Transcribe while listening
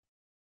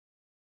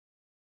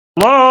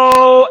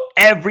Hello,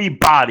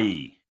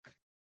 everybody.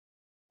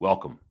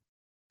 Welcome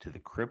to the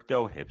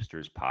Crypto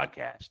Hipsters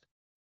Podcast,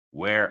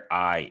 where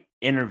I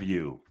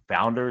interview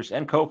founders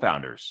and co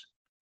founders,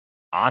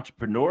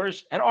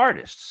 entrepreneurs and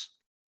artists,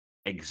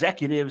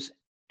 executives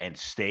and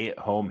stay at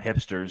home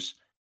hipsters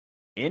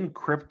in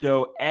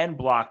crypto and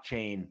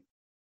blockchain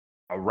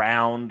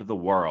around the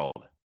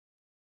world.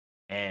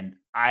 And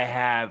I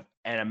have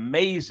an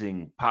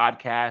amazing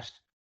podcast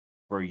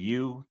for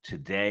you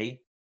today.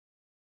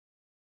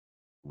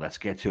 Let's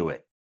get to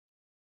it.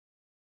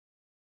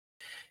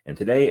 And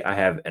today I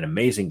have an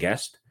amazing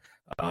guest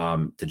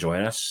to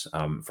join us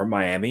from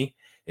Miami.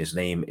 His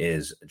name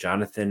is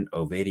Jonathan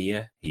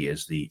Ovadia. He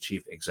is the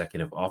Chief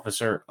Executive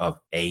Officer of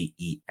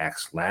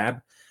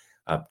AEXLab.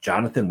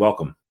 Jonathan,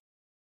 welcome.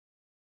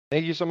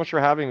 Thank you so much for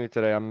having me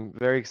today. I'm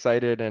very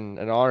excited and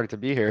honored to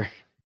be here.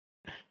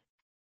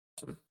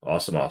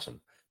 Awesome.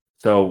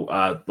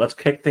 So let's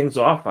kick things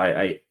off.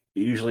 I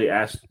usually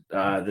ask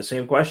the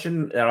same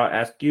question that I'll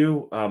ask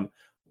you.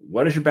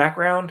 What is your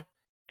background?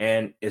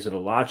 And is it a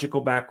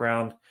logical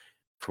background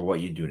for what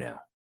you do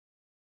now?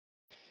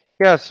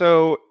 Yeah,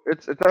 so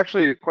it's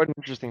actually quite an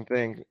interesting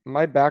thing.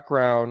 My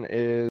background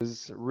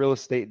is real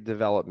estate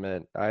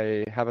development.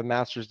 I have a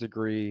master's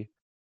degree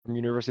from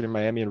University of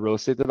Miami in real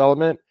estate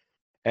development.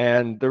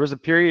 And there was a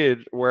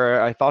period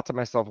where I thought to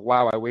myself,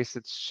 wow, I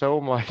wasted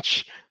so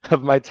much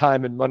of my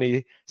time and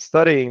money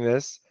studying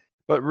this.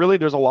 But really,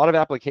 there's a lot of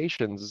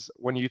applications.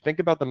 When you think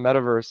about the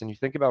metaverse and you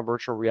think about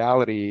virtual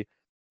reality,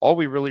 all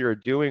we really are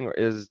doing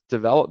is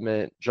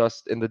development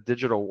just in the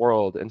digital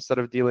world. Instead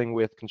of dealing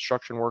with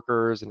construction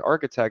workers and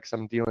architects,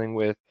 I'm dealing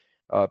with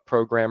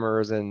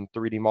programmers and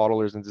 3D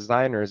modelers and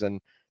designers.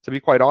 And to be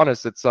quite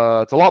honest, it's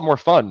a lot more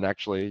fun,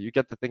 actually. You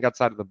get to think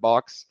outside of the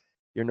box.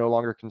 You're no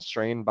longer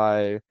constrained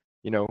by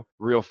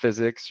real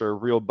physics or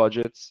real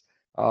budgets.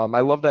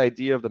 I love the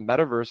idea of the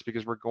metaverse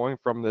because we're going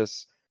from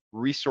this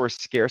resource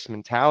scarce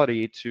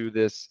mentality to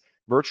this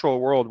virtual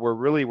world where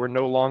really we're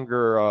no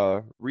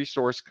longer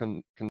resource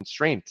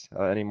constrained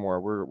anymore.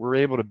 We're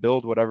able to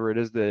build whatever it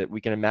is that we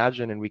can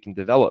imagine and we can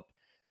develop.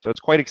 So it's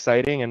quite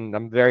exciting, and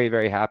I'm very,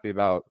 very happy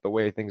about the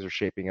way things are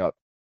shaping up.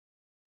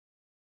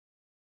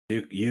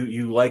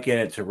 You liken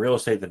it to real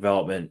estate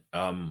development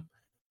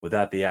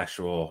without the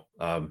actual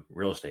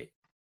real estate.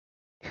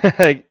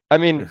 I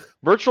mean,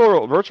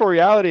 virtual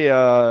reality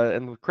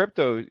and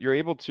crypto, you're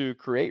able to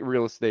create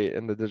real estate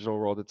in the digital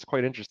world. It's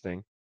quite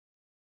interesting.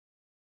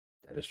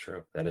 That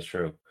is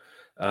true.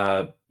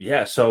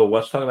 Yeah. So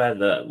let's talk about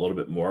that a little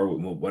bit more.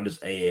 What is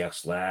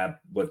AEXLab?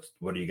 What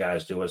do you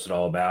guys do? What's it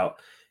all about?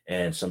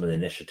 And some of the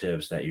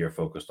initiatives that you're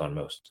focused on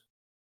most.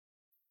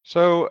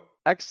 So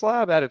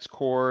XLab at its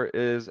core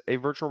is a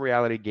virtual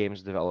reality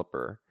games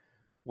developer.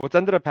 What's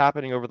ended up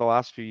happening over the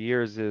last few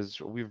years is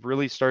we've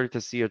really started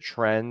to see a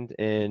trend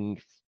in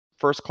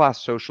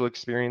first-class social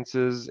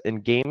experiences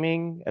in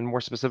gaming and more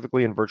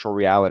specifically in virtual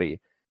reality.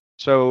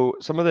 So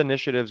some of the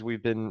initiatives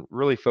we've been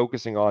really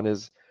focusing on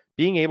is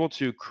being able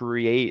to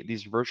create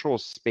these virtual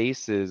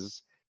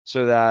spaces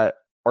so that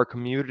our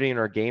community and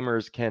our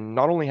gamers can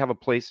not only have a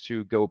place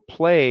to go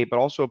play, but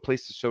also a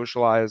place to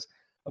socialize,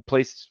 a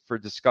place for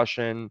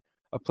discussion,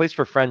 a place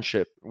for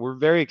friendship. We're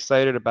very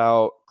excited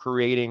about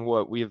creating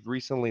what we have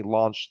recently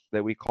launched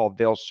that we call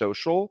Veil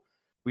Social.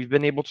 We've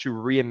been able to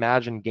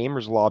reimagine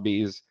gamers'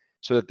 lobbies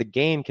so that the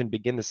game can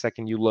begin the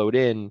second you load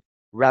in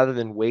rather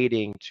than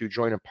waiting to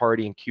join a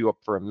party and queue up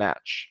for a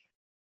match.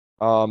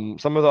 Some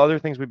of the other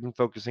things we've been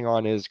focusing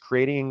on is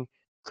creating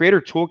creator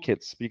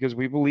toolkits because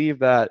we believe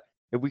that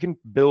if we can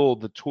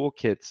build the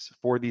toolkits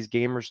for these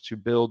gamers to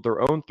build their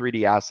own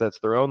 3D assets,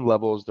 their own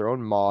levels, their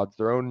own mods,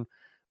 their own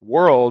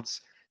worlds,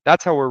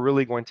 that's how we're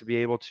really going to be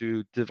able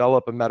to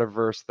develop a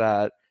metaverse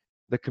that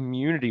the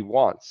community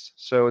wants.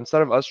 So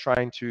instead of us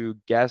trying to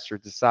guess or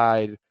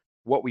decide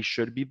what we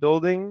should be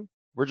building,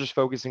 we're just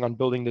focusing on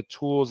building the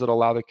tools that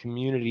allow the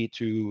community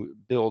to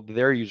build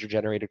their user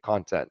generated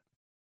content.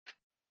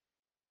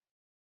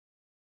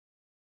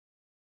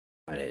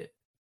 Got it.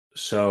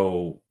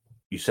 So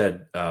you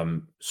said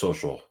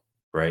social,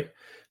 right?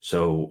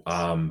 So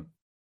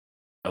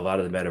a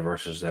lot of the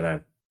metaverses that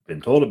I've been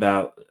told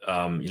about,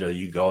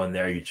 you go in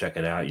there, you check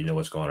it out, you know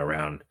what's going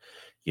around.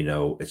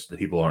 It's the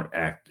people aren't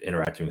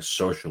interacting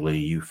socially.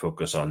 You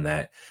focus on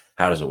that.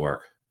 How does it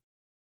work?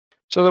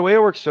 So the way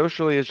it works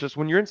socially is just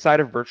when you're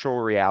inside of virtual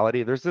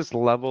reality, there's this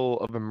level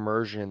of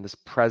immersion, this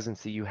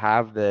presence that you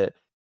have that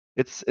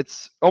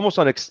it's almost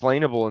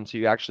unexplainable until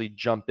you actually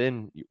jump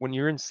in. When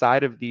you're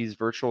inside of these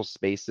virtual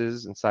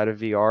spaces inside of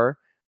VR,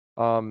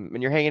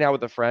 and you're hanging out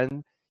with a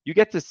friend, you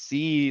get to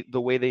see the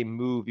way they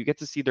move. You get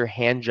to see their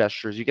hand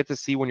gestures. You get to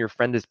see when your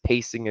friend is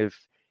pacing if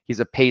he's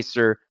a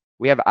pacer.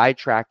 We have eye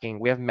tracking,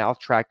 we have mouth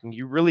tracking.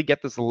 You really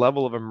get this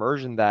level of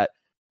immersion that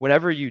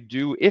whenever you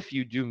do, if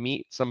you do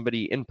meet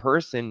somebody in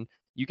person,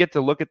 you get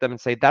to look at them and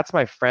say, that's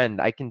my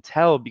friend. I can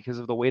tell because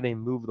of the way they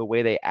move, the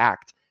way they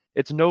act.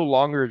 It's no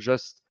longer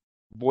just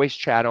voice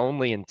chat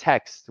only and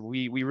text.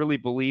 We really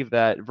believe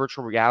that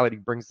virtual reality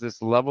brings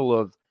this level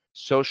of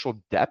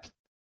social depth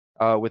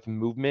with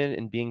movement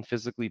and being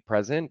physically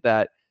present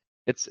that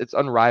it's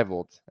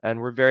unrivaled, and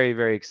we're very,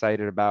 very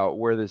excited about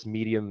where this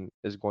medium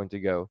is going to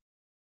go.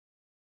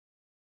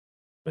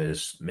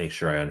 Is make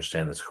sure I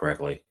understand this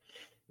correctly.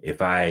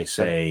 If I Yep.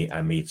 say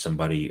I meet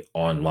somebody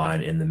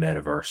online in the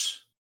metaverse,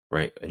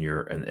 right, and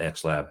you're in the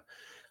X Lab,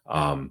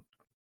 um,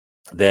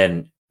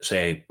 then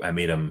say I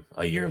meet them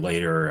a year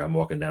later, I'm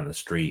walking down the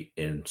street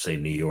in, say,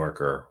 New York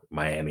or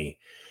Miami,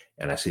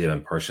 and I see them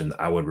in person,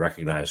 I would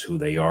recognize who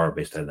they are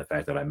based on the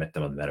fact that I met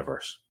them in the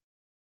metaverse.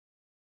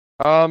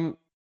 Um,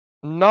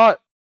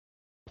 Not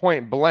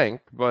point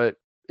blank, but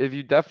if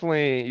you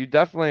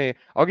definitely,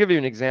 I'll give you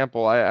an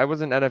example. I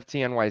was in NFT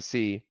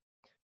NYC,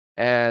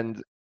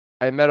 and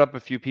I met up a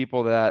few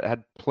people that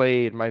had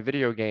played my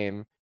video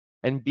game,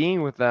 and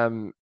being with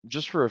them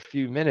just for a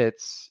few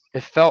minutes,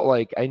 it felt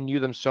like I knew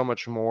them so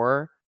much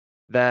more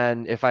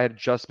than if I had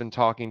just been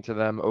talking to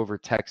them over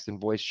text and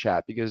voice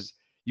chat, because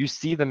you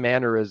see the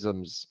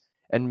mannerisms,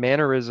 and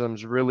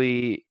mannerisms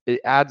really,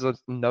 it adds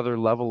another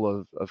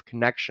level of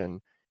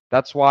connection.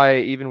 That's why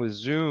even with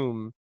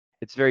Zoom,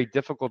 it's very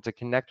difficult to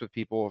connect with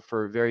people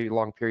for very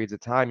long periods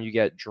of time. You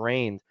get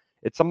drained.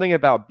 It's something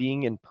about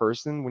being in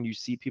person when you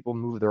see people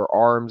move their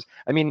arms.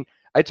 I mean,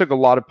 I took a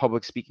lot of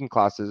public speaking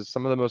classes.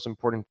 Some of the most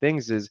important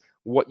things is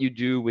what you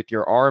do with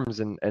your arms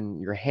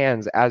and your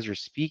hands as you're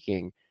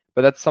speaking.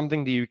 But that's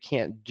something that you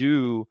can't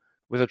do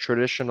with a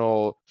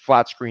traditional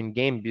flat screen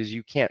game, because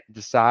you can't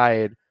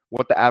decide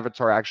what the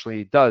avatar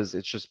actually does.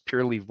 It's just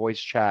purely voice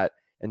chat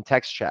and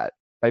text chat.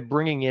 By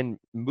bringing in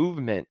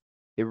movement,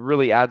 it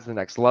really adds the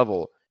next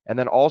level. And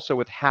then also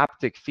with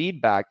haptic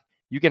feedback,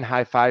 you can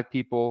high five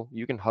people,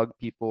 you can hug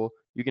people,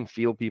 you can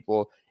feel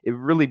people. It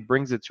really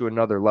brings it to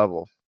another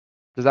level.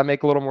 Does that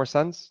make a little more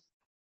sense?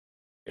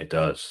 It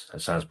does.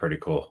 That sounds pretty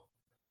cool.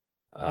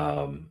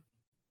 Um,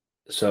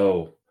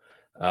 so,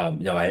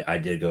 no, I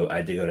did go to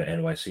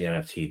NYC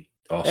NFT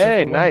also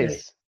Hey, for one day.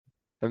 nice.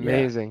 Yeah,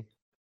 Amazing.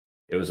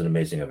 it was an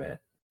amazing event.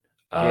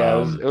 Yeah,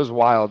 it Um, was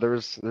wild.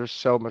 There's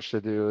so much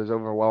to do. It was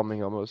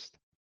overwhelming almost.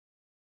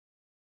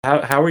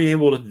 how were you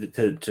able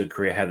to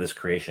create have this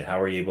creation?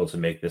 How were you able to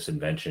make this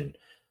invention?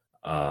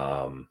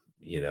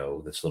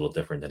 That's a little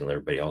different than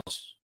everybody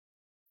else.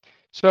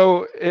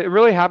 So it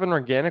really happened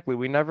organically.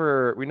 We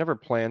never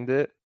planned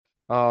it.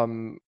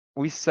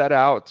 We set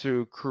out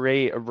to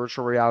create a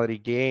virtual reality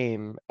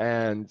game,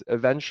 and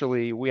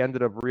eventually we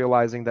ended up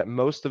realizing that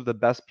most of the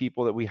best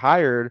people that we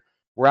hired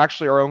were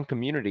actually our own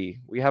community.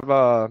 We have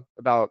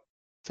about,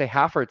 say,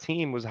 half our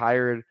team was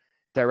hired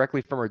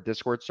directly from our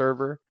Discord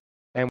server,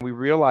 and we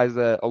realized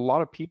that a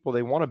lot of people,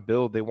 they want to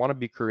build, they want to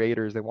be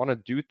creators, they want to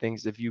do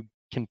things. If you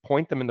can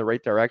point them in the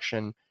right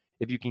direction,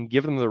 if you can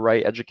give them the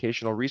right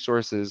educational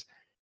resources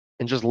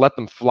and just let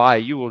them fly,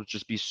 you will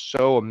just be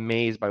so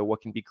amazed by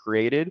what can be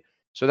created.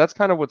 So that's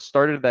kind of what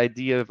started the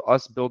idea of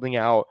us building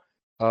out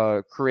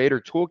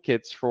creator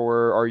toolkits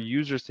for our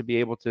users to be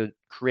able to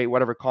create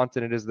whatever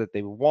content it is that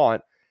they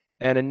want.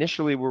 And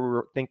initially, we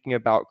were thinking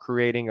about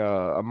creating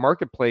a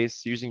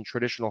marketplace using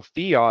traditional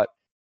fiat.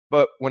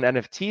 But when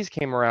NFTs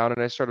came around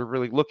and I started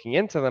really looking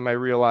into them, I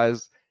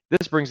realized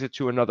this brings it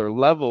to another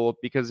level,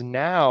 because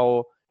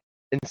now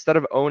instead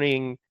of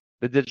owning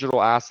the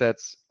digital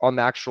assets on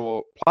the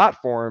actual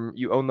platform,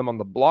 you own them on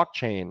the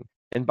blockchain.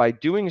 And by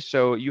doing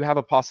so, you have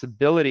a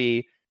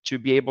possibility to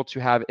be able to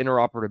have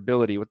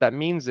interoperability. What that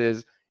means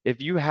is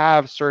if you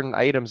have certain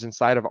items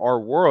inside of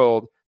our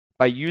world,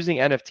 by using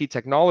NFT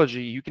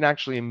technology, you can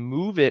actually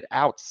move it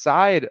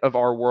outside of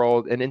our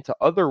world and into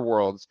other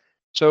worlds.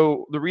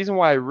 So the reason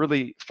why I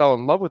really fell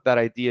in love with that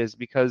idea is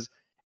because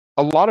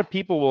a lot of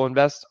people will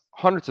invest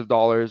hundreds of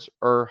dollars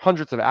or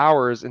hundreds of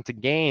hours into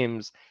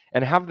games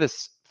and have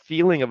this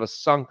feeling of a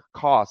sunk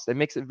cost. It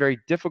makes it very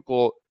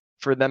difficult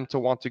for them to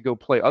want to go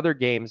play other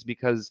games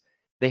because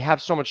they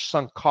have so much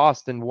sunk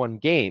cost in one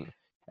game.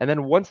 And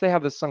then once they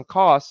have the sunk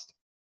cost,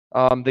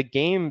 the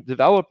game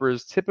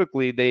developers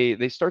typically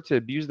they start to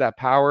abuse that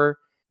power.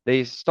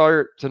 They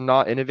start to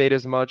not innovate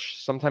as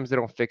much. Sometimes they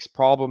don't fix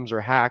problems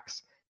or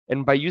hacks.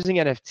 And by using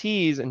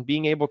NFTs and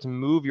being able to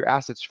move your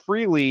assets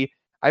freely,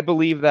 I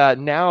believe that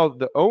now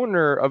the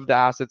owner of the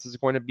assets is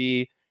going to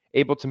be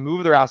able to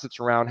move their assets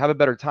around, have a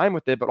better time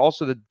with it, but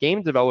also the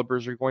game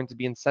developers are going to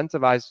be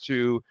incentivized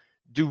to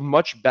do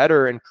much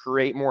better and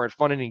create more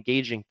fun and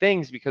engaging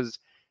things, because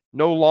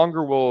no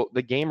longer will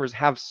the gamers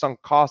have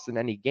sunk costs in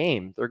any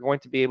game. They're going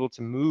to be able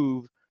to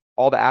move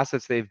all the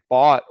assets they've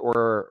bought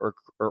or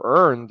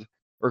earned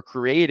or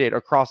created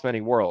across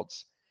many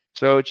worlds.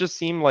 So it just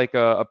seemed like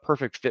a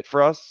perfect fit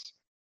for us.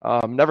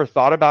 Never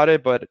thought about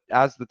it, but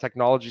as the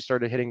technology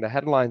started hitting the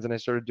headlines and I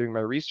started doing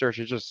my research,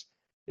 it just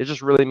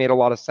really made a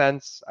lot of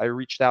sense. I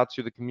reached out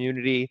to the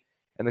community,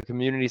 and the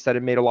community said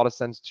it made a lot of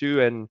sense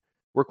too. And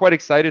we're quite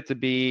excited to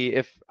be,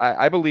 if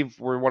I believe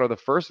we're one of the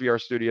first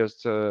VR studios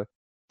to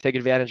take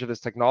advantage of this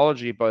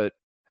technology, but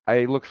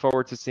I look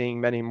forward to seeing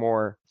many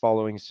more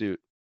following suit.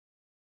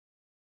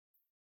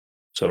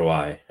 So do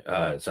I.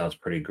 It sounds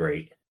pretty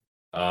great.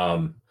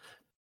 Um,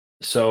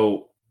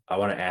 so I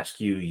want to ask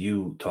you.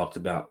 You talked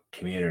about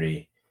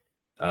community.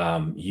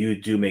 you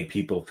do make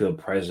people feel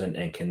present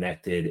and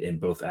connected in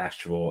both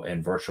actual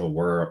and virtual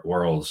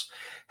worlds.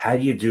 How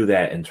do you do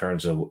that in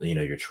terms of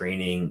your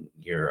training,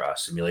 your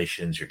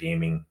simulations, your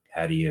gaming?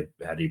 How do you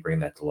bring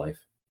that to life?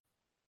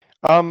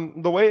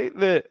 The way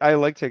that I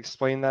like to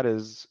explain that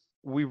is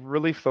we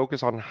really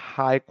focus on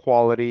high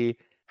quality,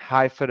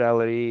 high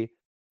fidelity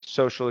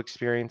social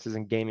experiences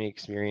and gaming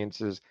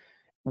experiences.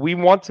 We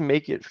want to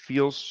make it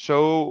feel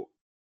so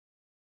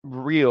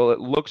real, it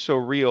looks so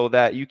real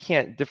that you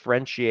can't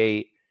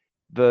differentiate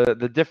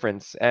the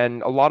difference.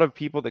 And a lot of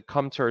people that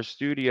come to our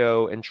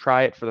studio and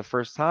try it for the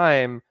first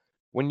time,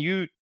 when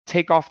you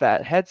take off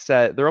that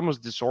headset, they're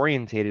almost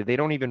disorientated. They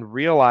don't even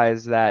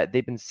realize that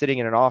they've been sitting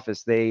in an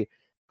office. They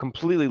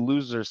completely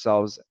lose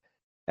themselves.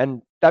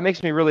 And that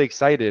makes me really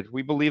excited.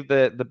 We believe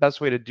that the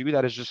best way to do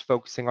that is just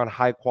focusing on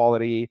high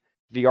quality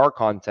VR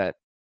content.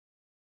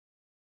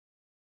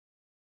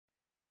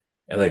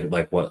 And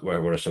like what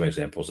are some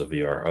examples of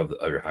VR of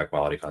your high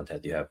quality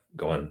content you have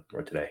going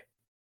right today?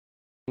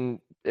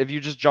 If you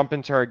just jump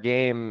into our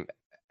game,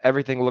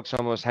 everything looks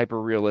almost hyper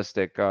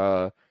realistic.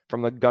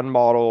 From the gun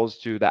models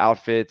to the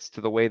outfits to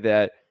the way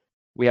that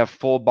we have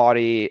full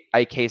body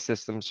IK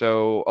systems.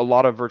 So a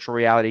lot of virtual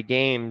reality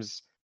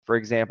games, for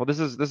example, this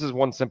is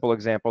one simple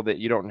example that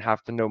you don't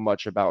have to know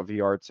much about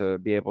VR to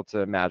be able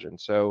to imagine.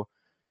 So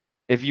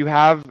if you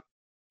have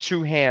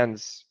two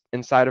hands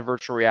inside of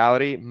virtual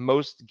reality,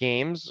 most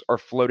games are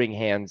floating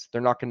hands. They're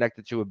not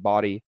connected to a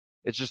body.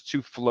 It's just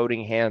two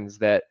floating hands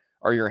that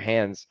are your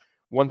hands.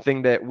 One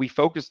thing that we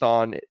focused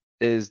on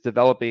is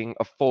developing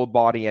a full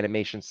body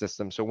animation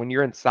system. So when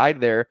you're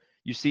inside there,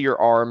 you see your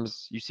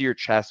arms, you see your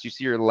chest, you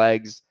see your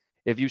legs.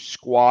 If you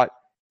squat,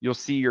 you'll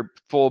see your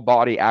full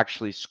body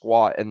actually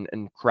squat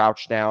and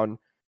crouch down.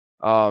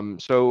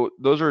 So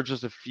those are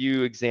just a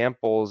few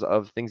examples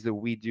of things that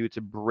we do to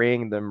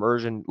bring the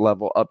immersion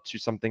level up to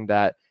something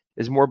that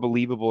is more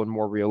believable and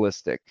more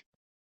realistic.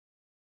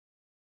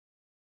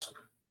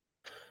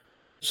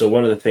 So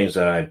one of the things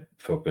that I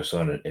focus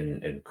on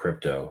in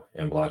crypto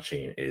and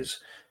blockchain is,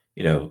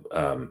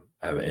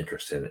 I have an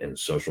interest in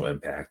social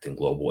impact and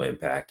global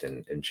impact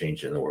and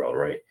change in the world,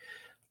 right?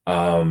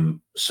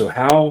 So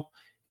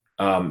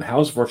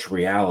how's virtual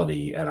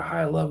reality at a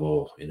high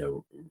level,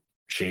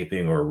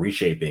 shaping or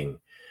reshaping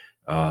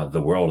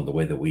the world and the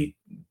way that we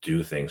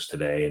do things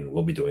today and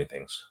we'll be doing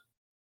things?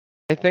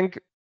 I think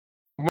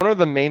one of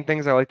the main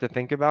things I like to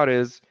think about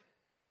is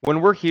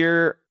when we're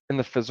here in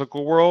the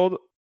physical world,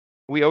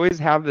 we always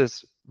have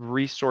this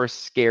resource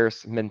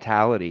scarce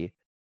mentality.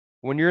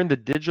 When you're in the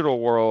digital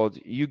world,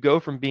 you go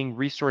from being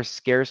resource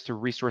scarce to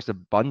resource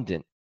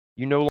abundant.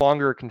 You no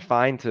longer are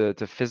confined to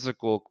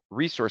physical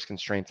resource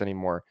constraints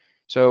anymore.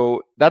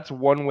 So that's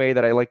one way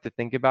that I like to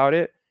think about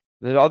it.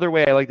 The other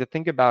way I like to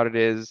think about it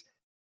is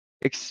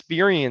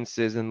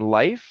experiences in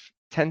life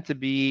tend to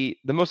be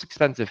the most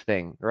expensive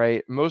thing,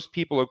 right? Most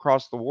people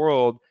across the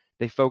world,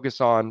 they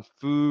focus on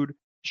food,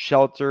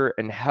 shelter,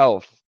 and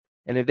health.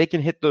 And if they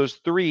can hit those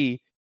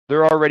three,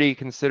 they're already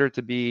considered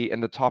to be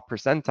in the top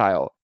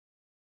percentile.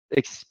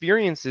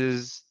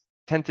 Experiences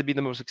tend to be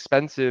the most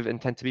expensive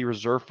and tend to be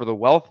reserved for the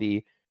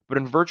wealthy. But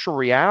in virtual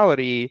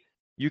reality,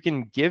 you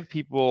can give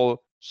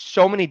people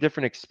so many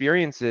different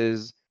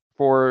experiences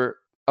for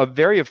a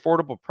very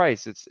affordable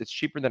price. It's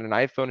cheaper than an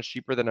iPhone, it's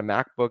cheaper than a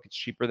MacBook, it's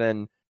cheaper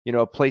than, a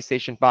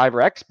PlayStation 5 or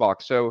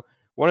Xbox. So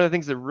one of the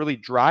things that really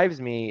drives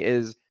me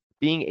is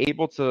being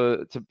able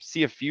to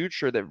see a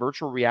future that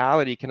virtual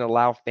reality can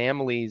allow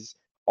families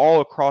all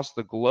across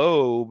the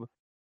globe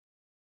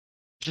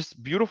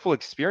just beautiful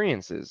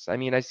experiences. I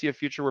mean, I see a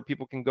future where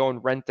people can go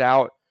and rent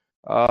out,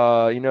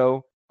 a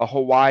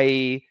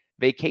Hawaii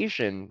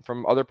vacation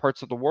from other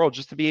parts of the world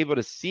just to be able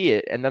to see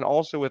it. And then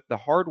also with the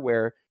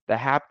hardware, the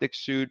haptic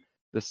suit,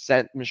 the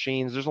scent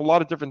machines, there's a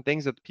lot of different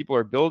things that people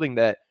are building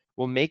that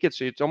will make it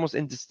so it's almost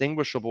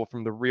indistinguishable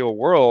from the real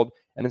world.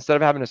 And instead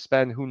of having to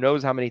spend who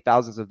knows how many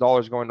thousands of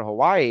dollars going to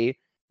Hawaii,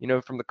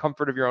 from the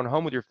comfort of your own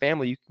home with your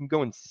family, you can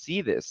go and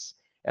see this.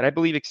 And I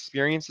believe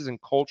experiences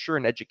and culture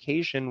and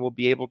education will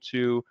be able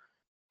to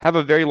have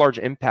a very large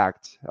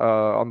impact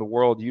on the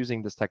world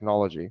using this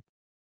technology.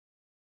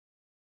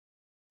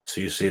 So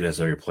you see it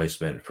as a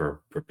replacement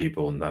for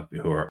people not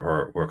who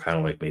are kind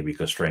of like maybe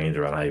constrained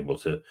or unable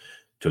to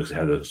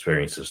have those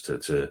experiences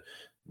to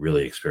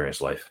really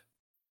experience life to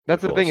the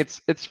That's the thing.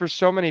 fullest. It's for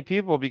so many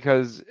people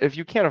because if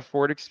you can't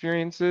afford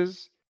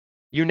experiences,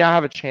 you now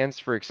have a chance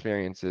for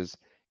experiences.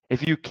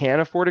 If you can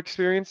afford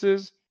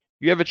experiences,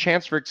 you have a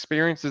chance for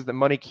experiences that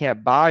money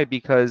can't buy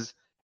because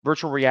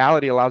virtual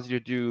reality allows you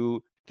to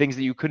do things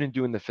that you couldn't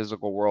do in the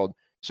physical world.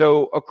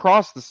 So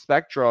across the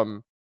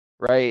spectrum,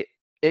 right,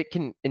 it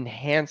can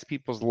enhance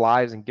people's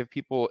lives and give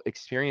people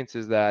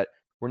experiences that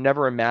were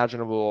never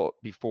imaginable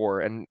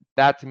before. And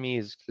that to me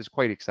is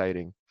quite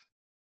exciting.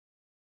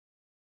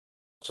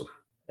 Awesome.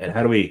 And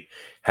how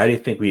do you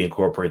think we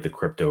incorporate the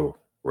crypto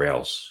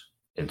rails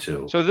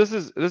into? So this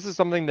is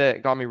something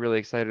that got me really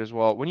excited as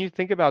well. When you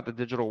think about the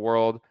digital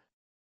world,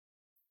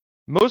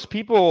 most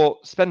people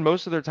spend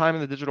most of their time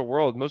in the digital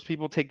world. Most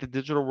people take the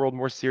digital world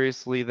more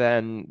seriously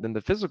than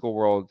the physical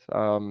world.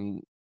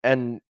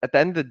 And at the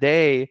end of the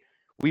day,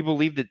 we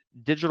believe that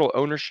digital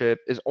ownership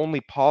is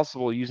only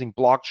possible using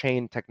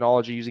blockchain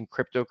technology, using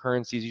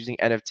cryptocurrencies, using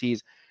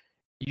NFTs.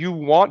 You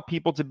want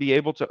people to be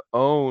able to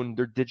own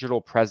their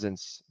digital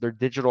presence, their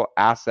digital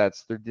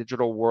assets, their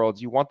digital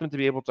worlds. You want them to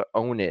be able to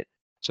own it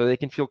so they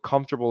can feel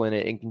comfortable in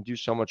it and can do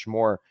so much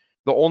more.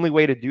 The only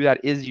way to do that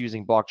is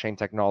using blockchain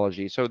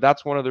technology. So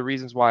that's one of the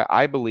reasons why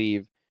I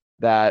believe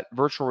that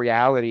virtual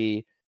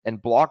reality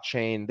and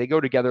blockchain, they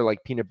go together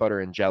like peanut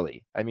butter and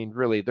jelly. I mean,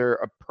 really, they're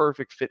a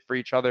perfect fit for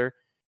each other.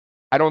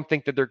 I don't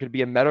think that there could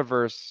be a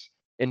metaverse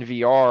in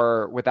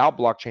VR without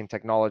blockchain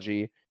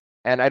technology.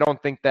 And I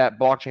don't think that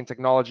blockchain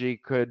technology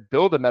could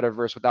build a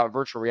metaverse without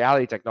virtual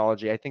reality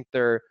technology. I think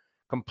they're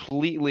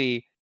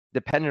completely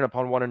dependent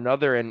upon one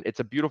another, and it's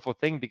a beautiful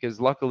thing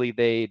because luckily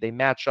they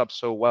match up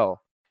so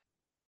well.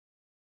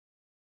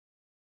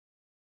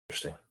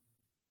 Interesting.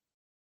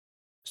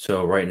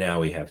 So right now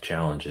we have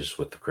challenges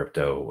with the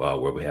crypto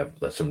where we have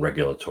some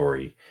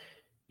regulatory,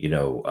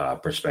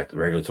 perspective,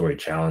 regulatory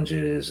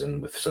challenges,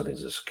 and with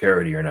something's a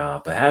security or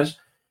not. But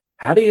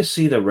how do you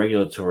see the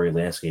regulatory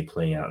landscape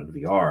playing out in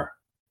VR?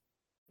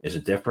 Is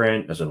it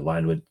different? Does it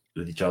align with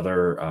each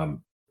other?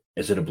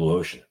 Is it a blue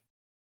ocean?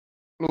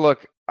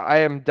 Look, I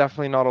am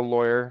definitely not a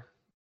lawyer.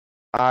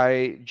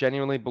 I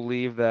genuinely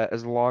believe that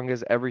as long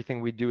as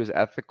everything we do is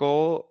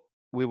ethical,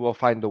 we will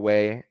find a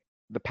way.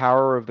 The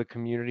power of the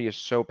community is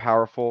so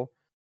powerful.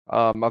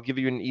 I'll give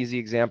you an easy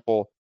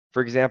example.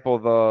 For example,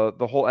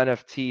 the whole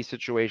NFT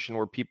situation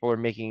where people are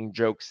making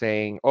jokes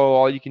saying, "Oh,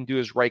 all you can do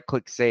is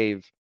right-click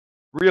save."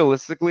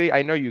 Realistically,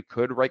 I know you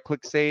could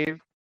right-click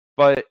save,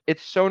 but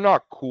it's so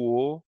not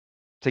cool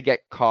to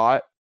get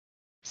caught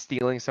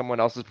stealing someone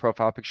else's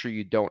profile picture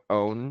you don't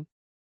own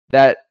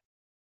that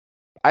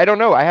I don't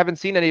know. I haven't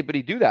seen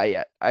anybody do that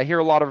yet. I hear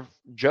a lot of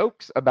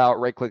jokes about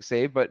right click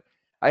save, but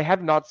I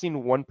have not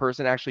seen one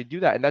person actually do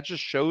that. And that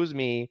just shows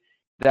me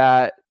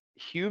that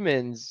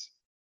humans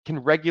can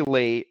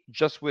regulate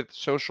just with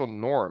social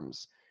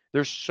norms.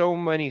 There's so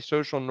many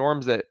social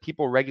norms that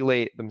people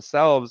regulate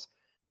themselves.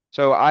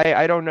 So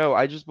I don't know.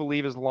 I just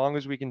believe as long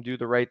as we can do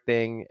the right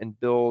thing and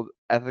build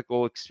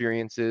ethical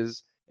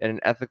experiences in an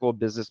ethical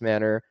business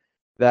manner,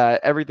 that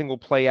everything will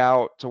play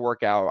out to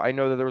work out. I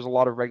know that there was a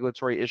lot of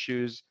regulatory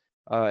issues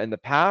in the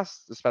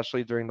past,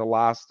 especially during the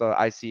last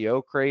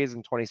ICO craze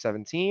in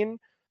 2017.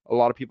 A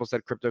lot of people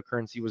said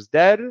cryptocurrency was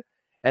dead.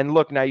 And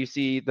look, now you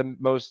see the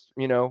most,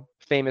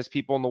 famous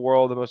people in the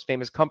world, the most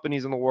famous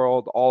companies in the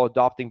world, all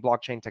adopting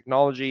blockchain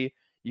technology.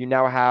 You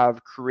now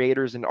have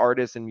creators and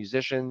artists and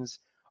musicians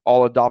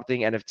all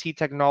adopting NFT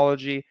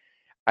technology.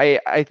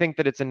 I think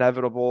that it's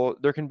inevitable.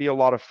 There can be a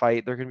lot of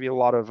fight. There can be a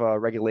lot of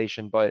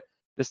regulation, but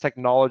this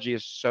technology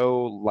is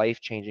so life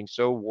changing,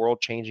 so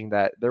world changing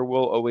that there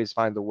will always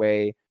find a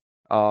way.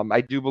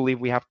 I do believe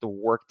we have to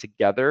work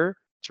together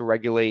to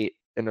regulate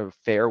in a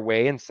fair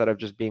way instead of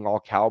just being all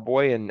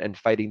cowboy and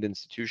fighting the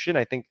institution.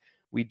 I think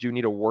we do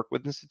need to work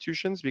with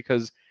institutions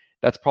because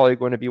that's probably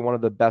going to be one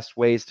of the best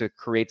ways to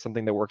create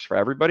something that works for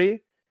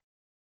everybody.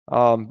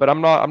 But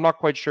I'm not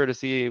quite sure to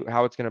see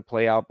how it's going to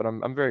play out, but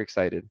I'm very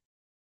excited.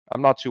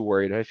 I'm not too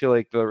worried. I feel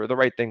like the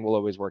right thing will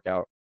always work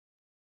out.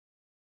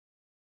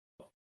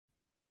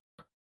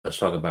 Let's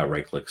talk about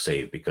right click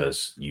save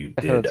because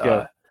Let's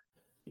go.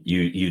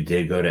 you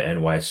did go to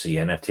NYC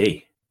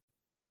NFT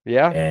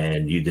Yeah,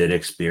 and you did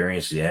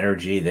experience the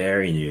energy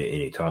there and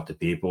you talked to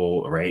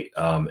people, right?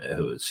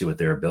 Who see what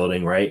they're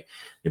building, right?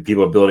 And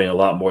people are building a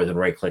lot more than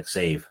right click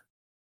save,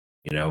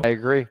 you I know.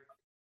 agree.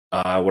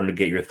 I wanted to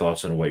get your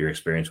thoughts on what your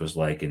experience was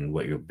like and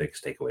what your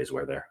biggest takeaways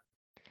were there.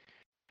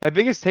 My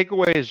biggest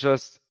takeaway is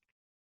just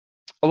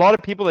a lot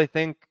of people they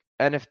think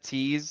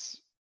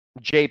NFTs,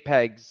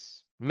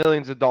 JPEGs,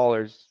 millions of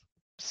dollars,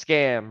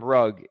 scam,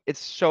 rug. It's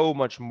so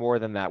much more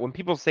than that. When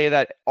people say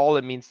that, all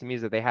it means to me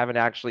is that they haven't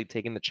actually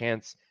taken the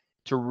chance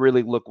to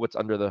really look what's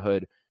under the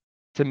hood.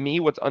 To me,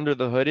 what's under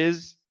the hood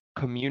is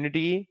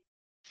community,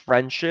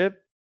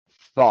 friendship,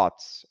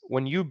 thoughts.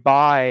 When you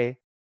buy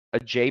a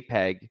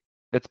JPEG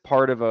that's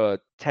part of a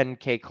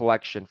 10K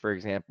collection, for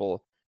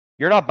example,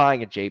 you're not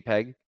buying a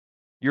JPEG,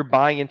 you're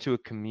buying into a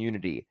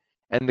community.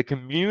 And the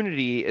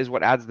community is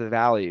what adds the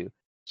value.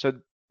 So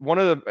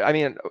I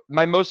mean,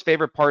 my most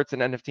favorite parts in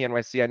NFT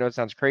NYC, I know it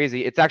sounds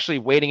crazy, it's actually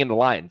waiting in the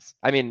lines.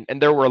 I mean,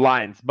 and there were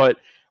lines, but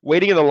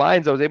waiting in the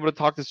lines, I was able to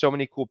talk to so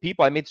many cool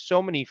people. I made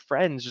so many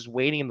friends just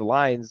waiting in the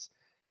lines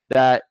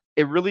that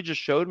it really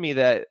just showed me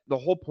that the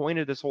whole point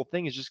of this whole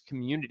thing is just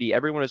community.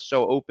 Everyone is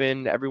so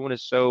open, everyone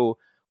is so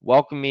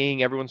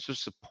welcoming, everyone's so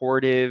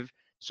supportive,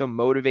 so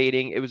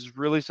motivating. It was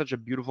really such a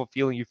beautiful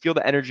feeling. You feel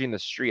the energy in the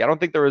street. I don't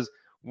think there was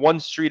one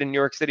street in New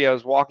York City I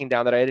was walking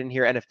down that I didn't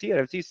hear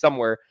NFT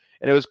somewhere,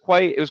 and it was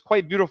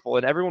quite beautiful,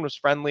 and everyone was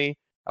friendly.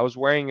 I was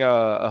wearing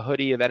a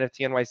hoodie of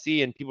NFT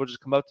NYC, and people just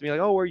come up to me like,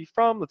 "Oh, where are you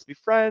from? Let's be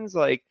friends.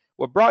 Like,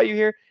 what brought you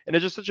here?" And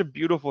it's just such a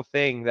beautiful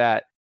thing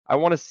that I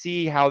want to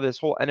see how this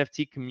whole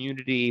NFT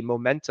community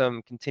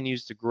momentum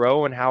continues to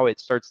grow and how it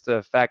starts to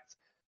affect,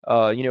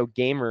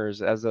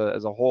 gamers as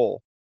a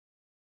whole.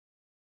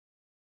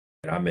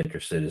 And I'm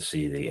interested to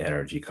see the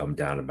energy come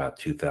down about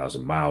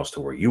 2,000 miles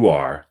to where you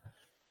are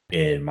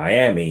in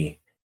Miami,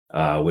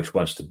 which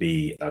wants to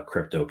be a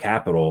crypto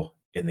capital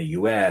in the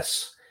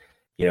US.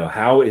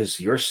 How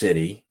is your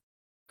city,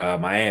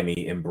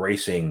 Miami,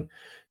 embracing,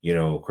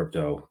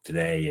 crypto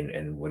today,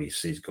 and what he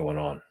sees going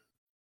on?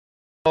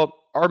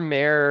 Well, our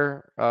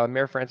mayor,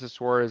 Mayor Francis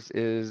Suarez,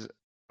 is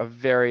a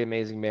very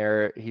amazing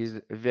mayor. He's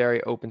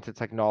very open to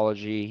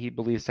technology. He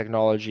believes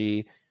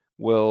technology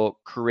will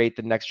create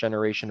the next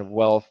generation of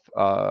wealth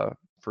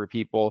for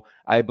people.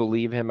 I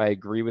believe him. I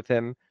agree with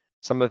him.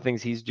 Some of the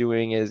things he's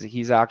doing is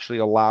he's actually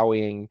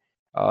allowing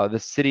the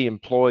city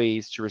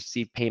employees to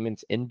receive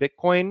payments in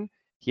Bitcoin.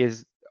 He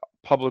has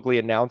publicly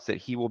announced that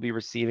he will be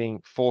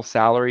receiving full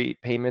salary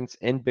payments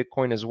in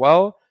Bitcoin as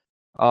well.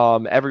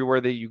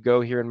 Everywhere that you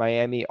go here in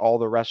Miami, all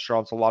the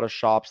restaurants, a lot of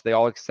shops, they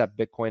all accept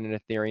Bitcoin and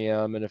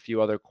Ethereum and a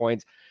few other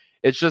coins.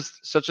 It's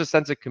just such a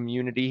sense of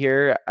community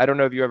here. I don't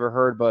know if you ever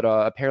heard, but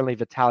apparently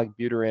Vitalik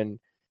Buterin,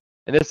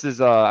 and this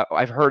is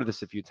I've heard of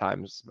this a few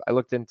times. I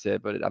looked into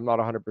it, but I'm not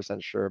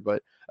 100% sure.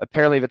 But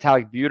apparently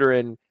Vitalik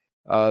Buterin,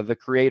 the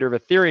creator of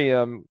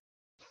Ethereum,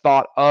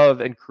 thought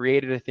of and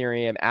created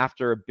Ethereum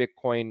after a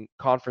Bitcoin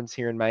conference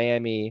here in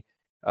Miami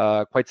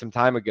quite some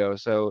time ago.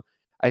 So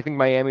I think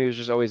Miami was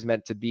just always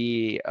meant to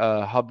be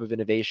a hub of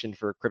innovation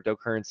for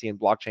cryptocurrency and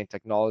blockchain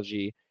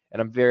technology.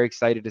 And I'm very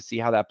excited to see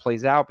how that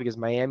plays out because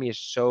Miami is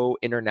so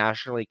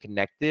internationally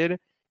connected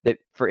that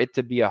for it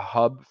to be a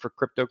hub for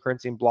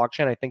cryptocurrency and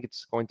blockchain, I think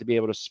it's going to be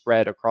able to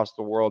spread across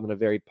the world in a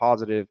very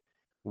positive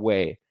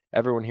way.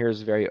 Everyone here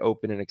is very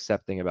open and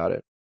accepting about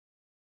it.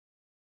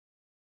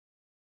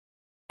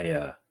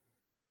 Yeah,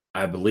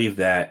 I believe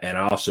that, and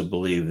I also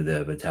believe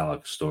the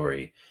Vitalik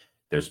story.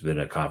 There's been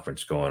a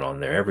conference going on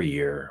there every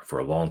year for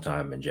a long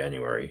time in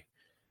January,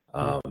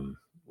 Hmm.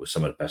 with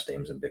some of the best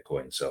names in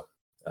Bitcoin. So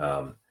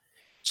um,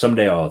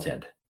 someday I'll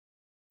attend.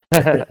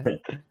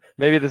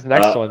 Maybe this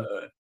next uh, one.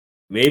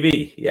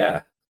 Maybe,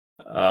 yeah.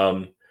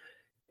 Um,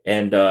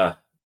 and I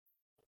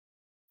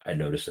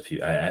noticed a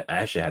few. I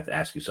actually have to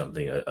ask you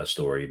something, a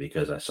story,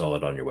 because I saw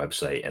it on your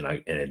website and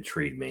it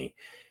intrigued me.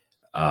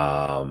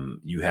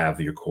 You have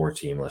your core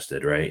team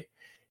listed, right?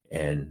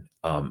 And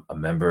a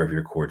member of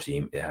your core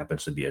team, it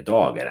happens to be a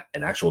dog,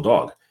 an actual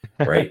dog,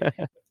 right?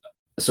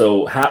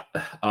 So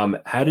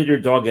how did your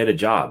dog get a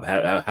job?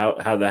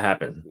 How that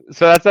happen?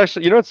 So that's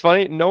actually, you know what's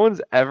funny? No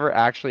one's ever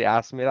actually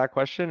asked me that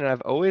question, and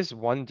I've always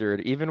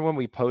wondered, even when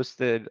we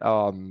posted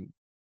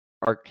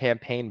our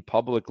campaign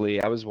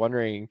publicly, I was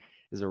wondering,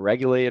 is a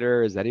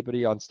regulator, is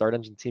anybody on Start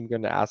Engine team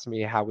going to ask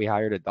me how we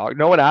hired a dog?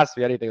 No one asked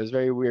me anything. It was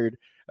very weird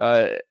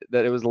that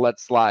it was let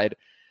slide.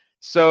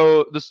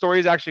 So the story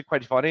is actually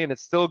quite funny, and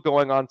it's still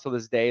going on till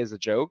this day as a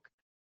joke.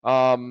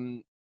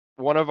 Um,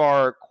 One of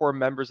our core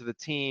members of the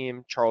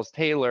team, Charles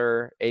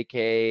Taylor,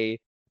 aka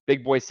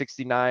Big Boy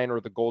 69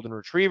 or the Golden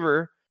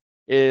Retriever,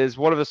 is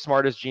one of the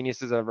smartest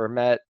geniuses I've ever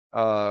met.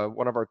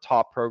 One of our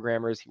top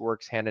programmers. He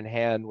works hand in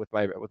hand with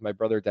my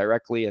brother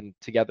directly, and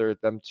together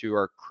them two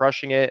are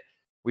crushing it.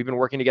 We've been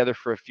working together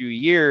for a few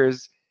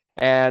years,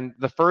 and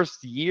the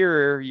first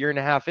year and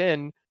a half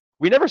in,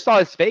 we never saw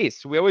his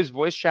face. We always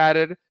voice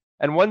chatted,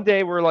 and one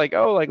day we're like,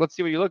 oh, like let's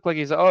see what you look like.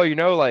 He's like,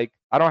 oh, like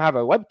I don't have a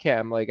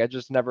webcam. Like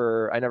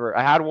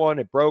I had one,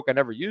 it broke, I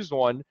never used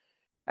one.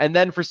 And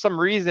then for some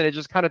reason, it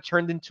just kind of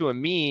turned into a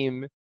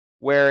meme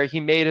where he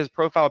made his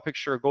profile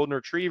picture a golden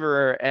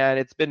retriever, and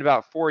it's been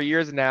about 4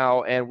 years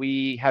now, and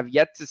we have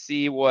yet to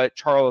see what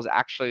Charles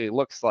actually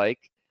looks like.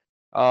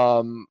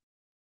 Um,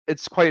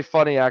 it's quite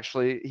funny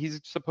actually. He's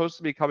supposed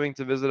to be coming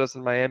to visit us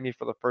in Miami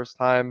for the first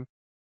time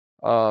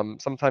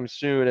sometime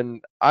soon,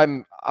 and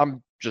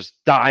I'm just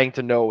dying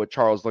to know what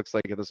Charles looks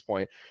like at this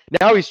point.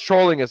 Now he's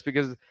trolling us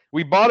because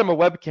we bought him a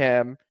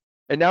webcam,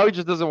 and now he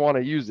just doesn't want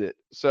to use it.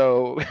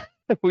 So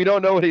we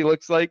don't know what he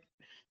looks like.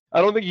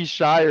 I don't think he's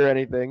shy or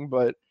anything,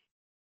 but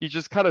he's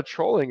just kind of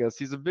trolling us.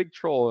 He's a big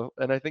troll,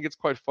 and I think it's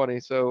quite funny.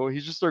 So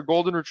he's just our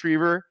golden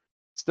retriever.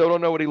 Still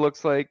don't know what he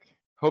looks like.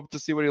 Hope to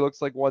see what he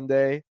looks like one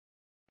day.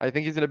 I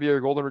think he's going to be a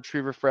golden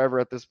retriever forever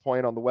at this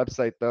point on the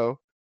website, though.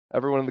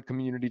 Everyone in the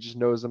community just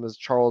knows him as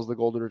Charles the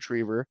Golden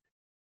Retriever.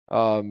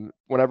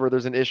 Whenever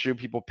there's an issue,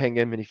 people ping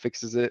him and he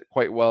fixes it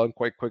quite well and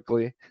quite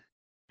quickly.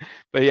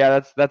 But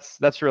yeah,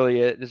 that's really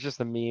it. It's just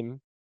a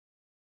meme.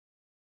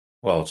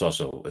 Well, it's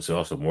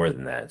also more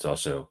than that. It's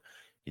also,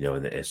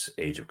 in this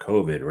age of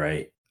COVID,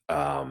 right?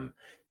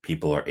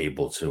 People are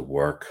able to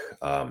work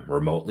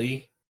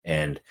remotely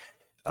and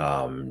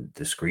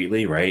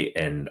discreetly, right,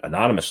 and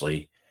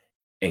anonymously,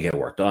 and get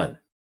work done,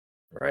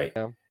 right?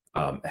 Yeah.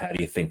 How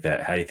do you think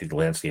the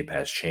landscape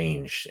has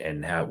changed,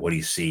 and what do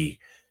you see,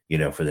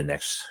 for the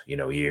next,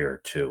 year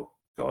or two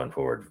going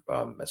forward,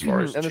 as far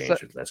as And the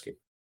change of the landscape?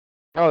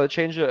 oh, the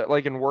change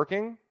like in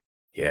working.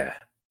 Yeah.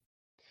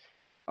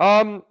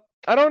 Um,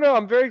 I don't know.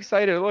 I'm very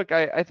excited. Look,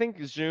 I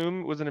think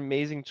Zoom was an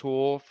amazing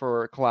tool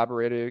for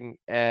collaborating,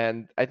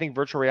 and I think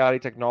virtual reality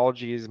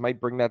technologies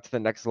might bring that to the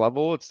next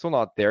level. It's still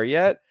not there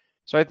yet.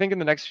 So I think in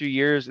the next few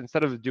years,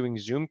 instead of doing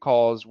Zoom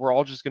calls, we're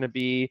all just going to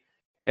be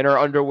in our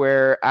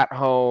underwear at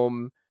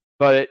home,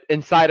 but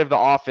inside of the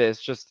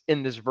office, just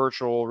in this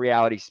virtual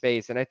reality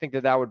space. And I think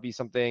that that would be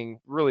something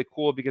really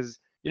cool because,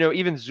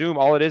 even Zoom,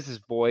 all it is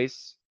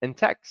voice and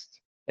text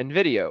and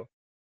video.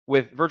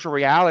 With virtual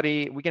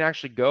reality, we can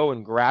actually go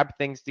and grab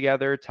things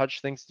together,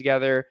 touch things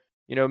together,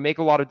 make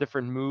a lot of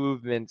different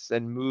movements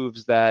and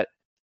moves that,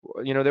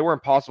 they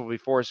weren't possible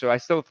before. So I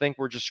still think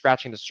we're just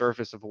scratching the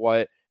surface of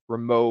what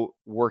remote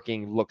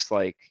working looks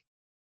like.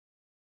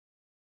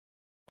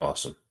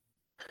 Awesome.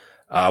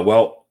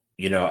 Well,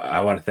 I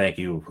want to thank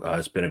you.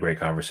 It's been a great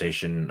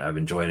conversation. I've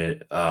enjoyed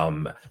it. I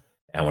want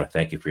to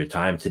thank you for your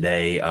time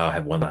today. I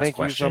have one Well, last thank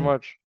you so question.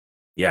 much.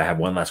 Yeah, I have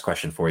one last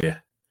question for you.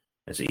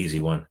 It's an easy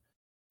one.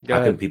 Go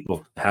ahead.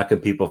 How can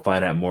people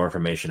find out more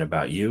information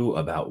about you,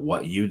 about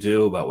what you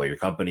do, about what your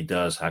company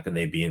does? How can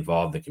they be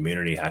involved in the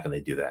community? How can they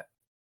do that?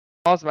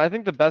 Awesome. I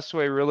think the best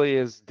way really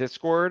is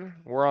Discord.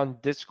 We're on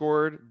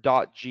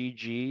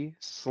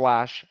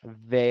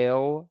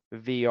discord.gg/Vail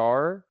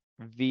VR,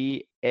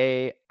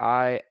 VAIL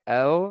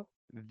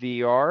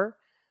VR.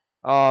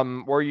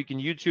 Or you can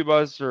YouTube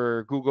us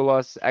or Google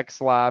us,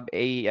 XLab,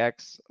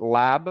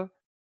 AEXLab,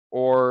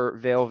 or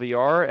Vail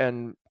VR.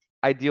 And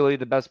ideally,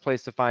 the best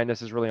place to find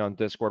us is really on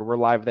Discord. We're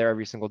live there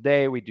every single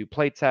day. We do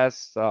play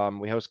tests.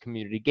 We host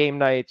community game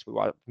nights. We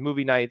watch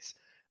movie nights.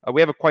 We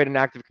have quite an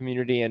active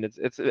community, and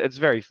it's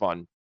very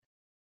fun.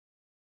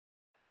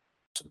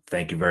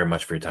 Thank you very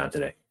much for your time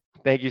today.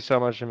 Thank you so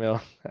much, Emil.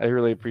 I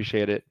really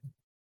appreciate it.